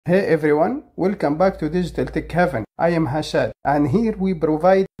Hey everyone, welcome back to Digital Tech Heaven. I am Hashad, and here we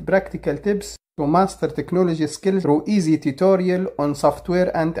provide practical tips to master technology skills through easy tutorial on software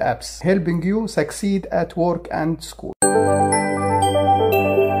and apps, helping you succeed at work and school.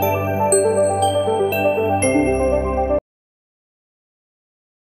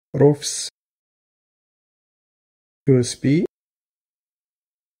 Rufus USB,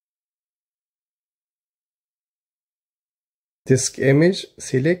 disk image,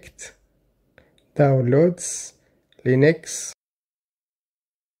 select, downloads, Linux,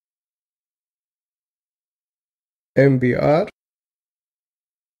 MBR,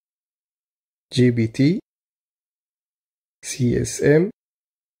 GBT, CSM,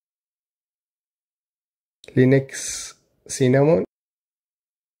 Linux Cinnamon,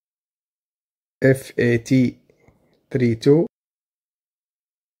 FAT32,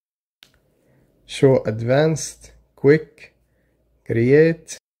 show advanced, quick,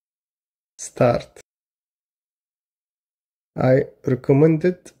 create, start. I recommend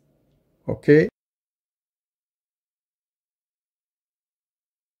it. Okay.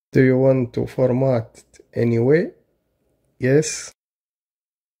 Do you want to format it anyway? Yes.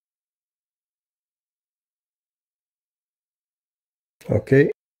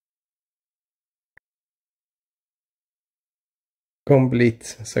 Okay. Complete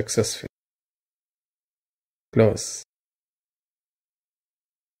successful. Close.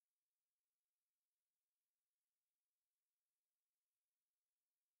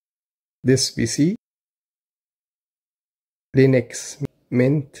 This PC, Linux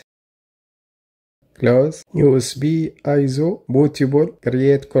Mint, close, USB, ISO, bootable,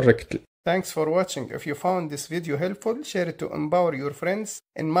 create correctly. Thanks for watching. If you found this video helpful, share it to empower your friends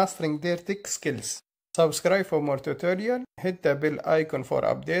in mastering their tech skills. Subscribe for more tutorial, hit the bell icon for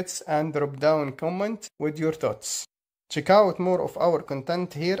updates, and drop down comment with your thoughts. Check out more of our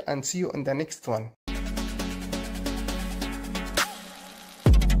content here and see you in the next one.